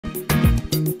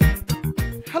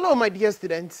Hello, my dear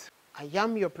students. I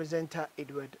am your presenter,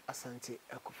 Edward Asante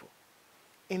Ekufo.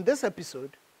 In this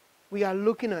episode, we are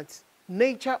looking at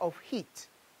nature of heat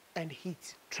and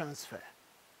heat transfer.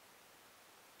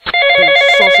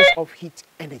 Sources of heat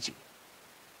energy.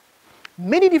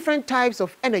 Many different types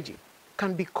of energy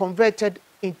can be converted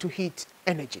into heat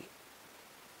energy.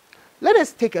 Let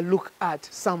us take a look at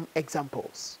some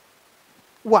examples.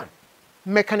 1.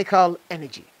 Mechanical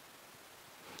energy.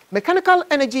 Mechanical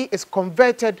energy is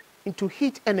converted into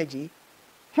heat energy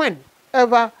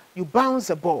whenever you bounce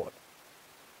a ball.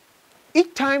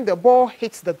 Each time the ball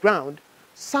hits the ground,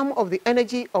 some of the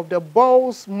energy of the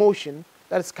ball's motion,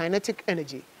 that is kinetic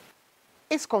energy,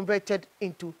 is converted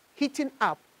into heating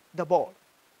up the ball,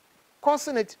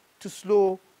 causing it to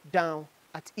slow down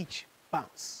at each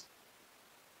bounce.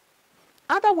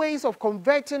 Other ways of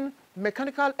converting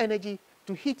mechanical energy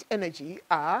to heat energy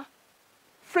are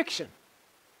friction,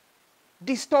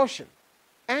 distortion,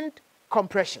 and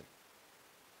compression.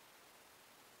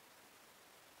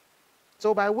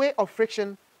 So by way of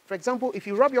friction, for example, if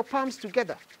you rub your palms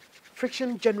together,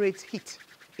 friction generates heat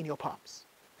in your palms.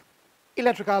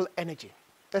 Electrical energy.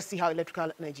 Let's see how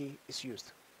electrical energy is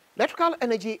used. Electrical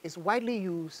energy is widely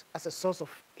used as a source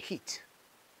of heat.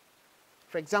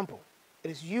 For example, it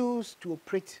is used to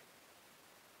operate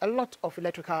a lot of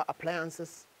electrical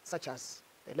appliances such as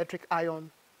the electric iron,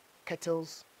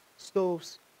 kettles,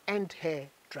 stoves, and hair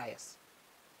dryers,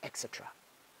 etc.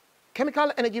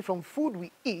 Chemical energy from food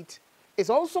we eat is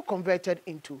also converted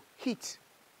into heat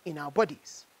in our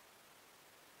bodies.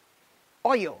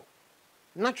 Oil,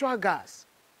 natural gas,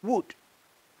 wood,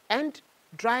 and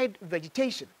dried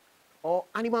vegetation or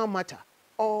animal matter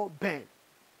all burn,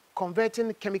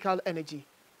 converting chemical energy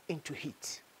into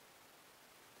heat.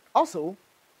 Also,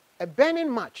 a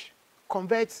burning match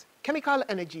converts chemical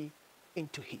energy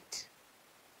into heat.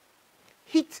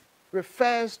 Heat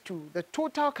refers to the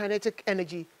total kinetic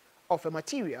energy of a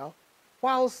material,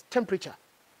 whilst temperature,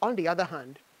 on the other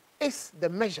hand, is the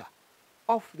measure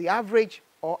of the average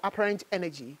or apparent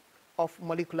energy of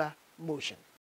molecular motion.